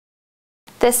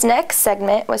This next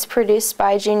segment was produced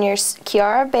by juniors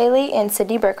Kiara Bailey and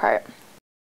Sydney Burkhart.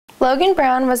 Logan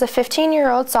Brown was a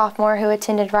 15-year-old sophomore who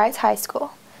attended Wrights High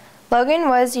School. Logan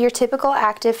was your typical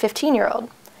active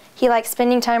 15-year-old. He liked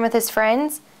spending time with his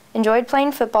friends, enjoyed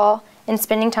playing football, and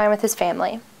spending time with his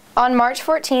family. On March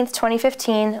 14,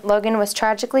 2015, Logan was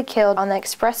tragically killed on the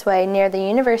expressway near the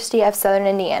University of Southern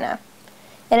Indiana.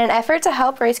 In an effort to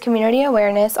help raise community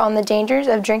awareness on the dangers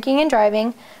of drinking and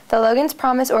driving, the Logan's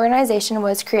Promise organization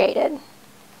was created.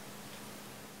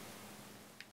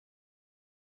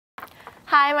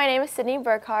 Hi, my name is Sydney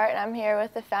Burkhart, and I'm here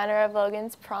with the founder of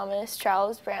Logan's Promise,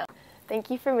 Charles Brown. Thank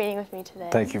you for meeting with me today.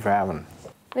 Thank you for having me.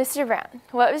 Mr. Brown,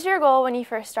 what was your goal when you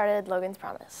first started Logan's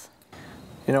Promise?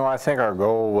 You know, I think our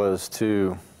goal was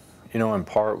to, in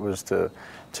part was to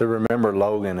remember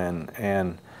Logan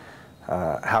and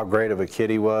how great of a kid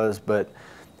he was, but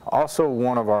also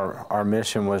one of our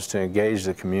mission was to engage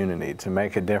the community, to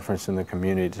make a difference in the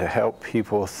community, to help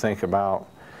people think about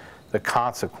the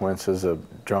consequences of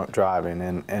drunk driving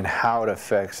and how it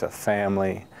affects a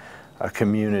family, a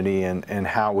community, and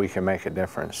how we can make a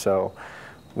difference. So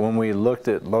when we looked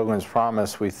at Logan's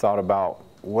Promise, we thought about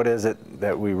what is it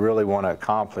that we really want to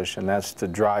accomplish, and that's to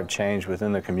drive change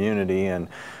within the community and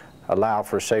allow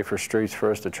for safer streets for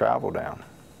us to travel down.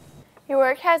 Your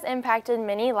work has impacted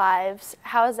many lives.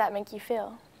 How does that make you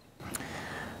feel?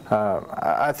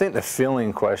 I think the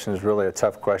feeling question is really a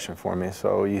tough question for me.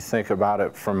 So you think about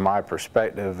it from my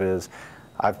perspective is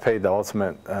I've paid the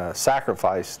ultimate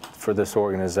sacrifice for this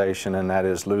organization, and that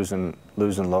is losing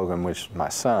Logan, which is my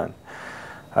son.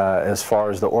 As far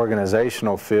as the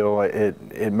organizational feel,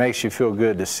 it makes you feel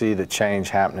good to see the change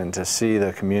happening, to see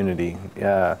the community,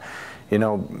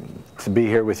 to be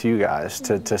here with you guys,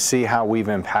 to see how we've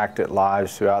impacted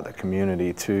lives throughout the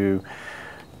community, to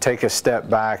take a step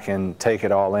back and take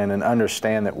it all in and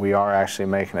understand that we are actually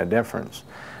making a difference.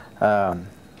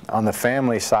 On the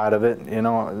family side of it,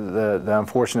 the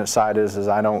unfortunate side is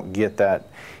I don't get that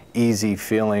easy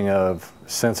feeling of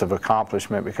sense of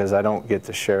accomplishment because I don't get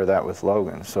to share that with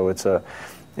Logan. So it's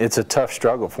a tough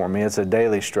struggle for me. It's a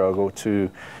daily struggle to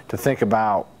think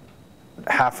about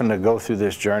having to go through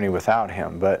this journey without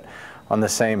him. But on the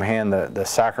same hand, the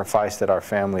sacrifice that our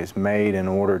families made in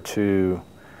order to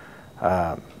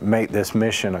make this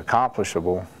mission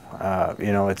accomplishable,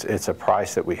 it's a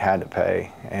price that we had to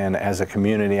pay. And as a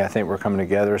community, I think we're coming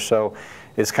together. So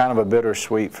it's kind of a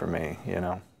bittersweet for me,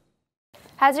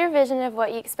 Has your vision of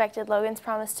what you expected Logan's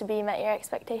Promise to be met your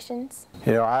expectations?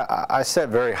 I set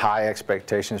very high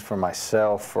expectations for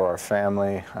myself, for our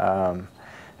family.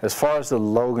 As far as the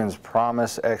Logan's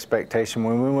Promise expectation,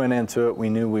 when we went into it, we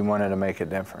knew we wanted to make a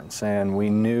difference, and we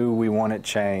knew we wanted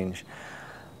change.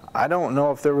 I don't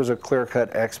know if there was a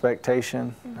clear-cut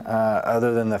expectation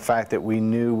other than the fact that we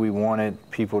knew we wanted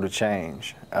people to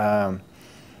change.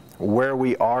 Where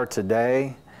we are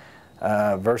today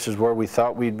versus where we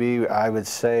thought we'd be, I would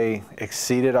say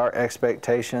exceeded our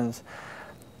expectations.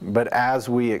 But as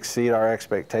we exceed our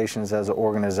expectations as an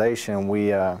organization,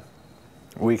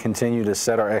 we continue to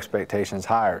set our expectations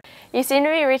higher. You seem to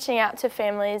be reaching out to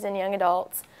families and young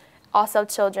adults, also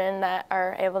children that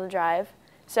are able to drive.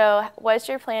 So what's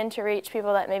your plan to reach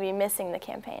people that may be missing the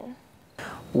campaign?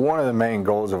 One of the main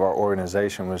goals of our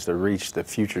organization was to reach the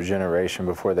future generation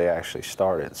before they actually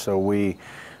started. So we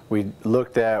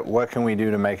looked at what can we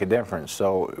do to make a difference.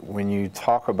 So when you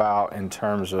talk about in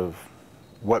terms of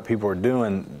what people are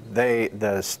doing,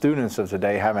 the students of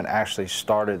today haven't actually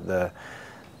started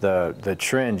the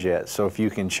trend yet. So if you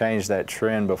can change that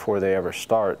trend before they ever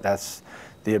start, that's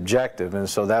the objective. And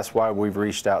so that's why we've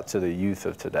reached out to the youth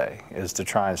of today, is to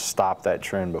try and stop that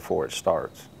trend before it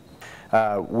starts.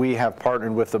 We have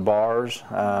partnered with the bars.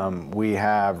 We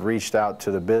have reached out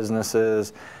to the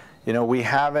businesses.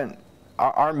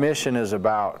 Our mission is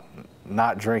about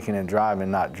not drinking and driving,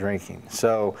 not drinking.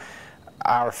 So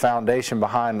our foundation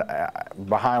behind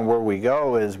where we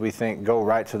go is we think go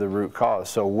right to the root cause.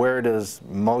 So where does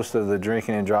most of the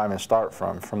drinking and driving start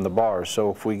from? From the bars.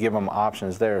 So if we give them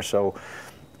options there. So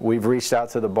we've reached out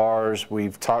to the bars,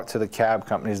 we've talked to the cab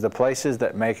companies, the places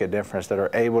that make a difference, that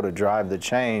are able to drive the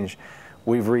change,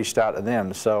 we've reached out to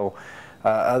them. So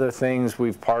other things,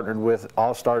 we've partnered with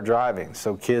All-Star Driving.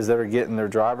 So kids that are getting their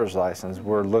driver's license,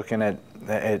 we're looking at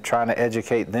trying to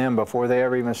educate them before they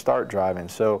ever even start driving.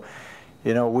 So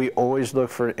we always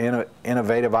look for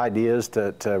innovative ideas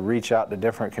to reach out to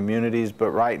different communities,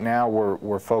 but right now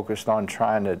we're focused on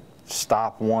trying to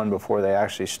stop one before they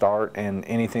actually start, and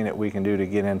anything that we can do to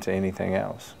get into anything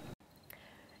else.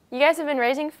 You guys have been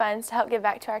raising funds to help give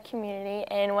back to our community,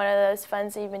 and one of those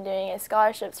funds that you've been doing is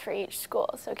scholarships for each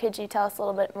school. So could you tell us a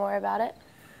little bit more about it?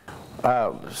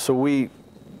 So we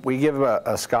We give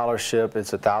a scholarship.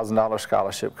 It's a $1,000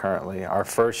 scholarship currently. Our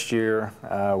first year,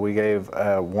 we gave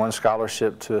one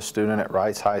scholarship to a student at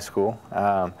Wrights High School.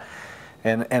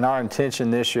 And our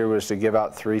intention this year was to give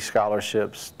out 3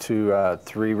 scholarships to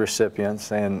 3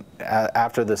 recipients. And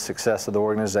after the success of the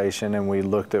organization and we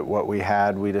looked at what we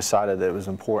had, we decided that it was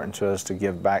important to us to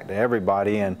give back to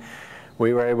everybody. And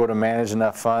we were able to manage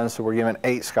enough funds, so we're giving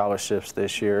 8 scholarships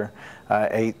this year.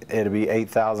 It'll be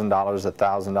 $8,000,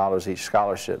 $1,000 each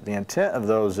scholarship. The intent of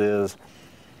those is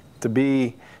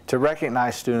to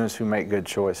recognize students who make good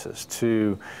choices,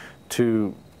 to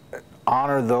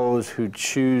honor those who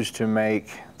choose to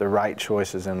make the right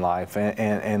choices in life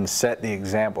and set the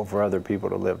example for other people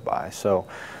to live by. So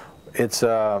it's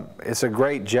a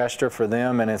great gesture for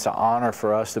them, and it's an honor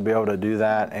for us to be able to do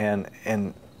that.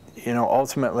 And you know,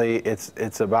 ultimately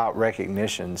it's about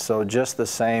recognition. So just the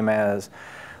same as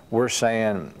we're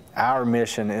saying our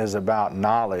mission is about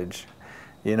knowledge,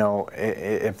 you know,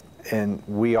 and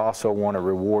we also want to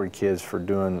reward kids for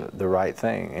doing the right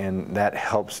thing, and that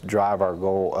helps drive our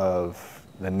goal of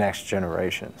the next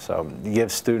generation. So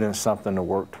give students something to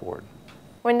work toward.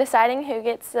 When deciding who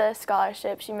gets the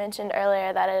scholarships, you mentioned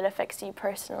earlier that it affects you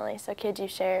personally, so could you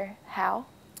share how?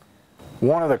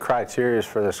 One of the criteria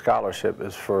for the scholarship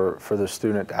is for the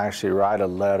student to actually write a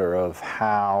letter of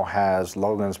how has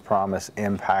Logan's Promise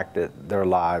impacted their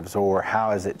lives, or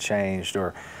how has it changed,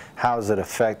 or how has it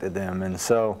affected them. And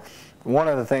so one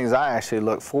of the things I actually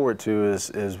look forward to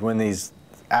is when these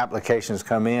applications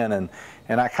come in,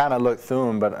 and I kind of look through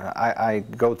them, but I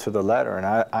go to the letter, and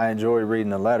I enjoy reading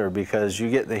the letter because you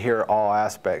get to hear all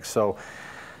aspects. So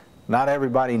not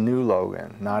everybody knew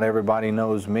Logan, not everybody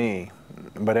knows me,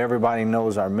 but everybody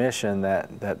knows our mission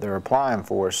that they're applying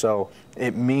for. So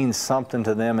it means something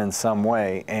to them in some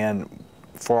way, and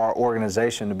for our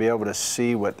organization to be able to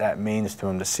see what that means to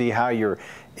them, to see how you're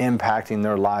impacting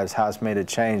their lives, how it's made a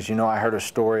change. You know, I heard a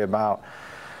story about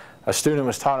a student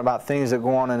was talking about things that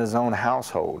go on in his own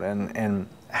household and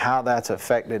how that's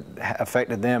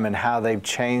affected them, and how they've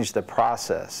changed the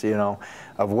process, you know,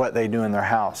 of what they do in their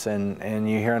house. And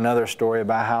you hear another story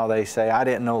about how they say, I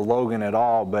didn't know Logan at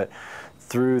all, but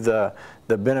through the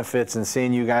benefits and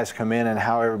seeing you guys come in and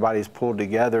how everybody's pulled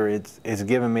together, it's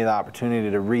given me the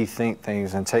opportunity to rethink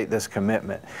things and take this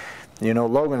commitment. You know,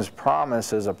 Logan's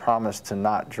Promise is a promise to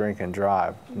not drink and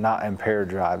drive, not impaired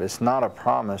drive. It's not a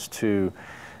promise to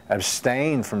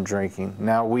abstain from drinking.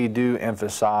 Now, we do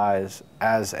emphasize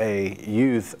as a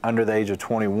youth under the age of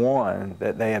 21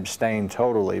 that they abstain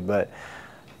totally, but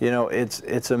you know,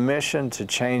 it's a mission to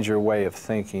change your way of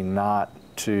thinking, not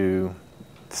to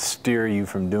steer you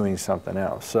from doing something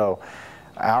else. So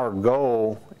our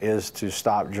goal is to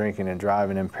stop drinking and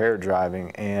driving, impaired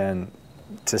driving, and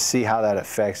to see how that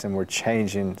affects, and we're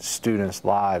changing students'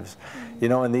 lives. You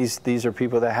know, and these are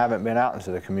people that haven't been out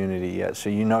into the community yet, so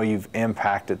you know you've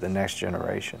impacted the next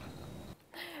generation.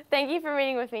 Thank you for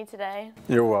meeting with me today.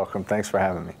 You're welcome. Thanks for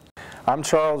having me. I'm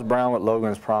Charles Brown with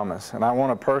Logan's Promise, and I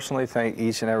want to personally thank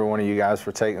each and every one of you guys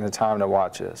for taking the time to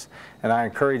watch this. And I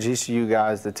encourage each of you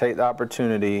guys to take the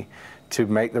opportunity to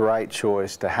make the right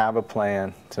choice, to have a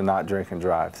plan, to not drink and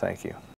drive. Thank you.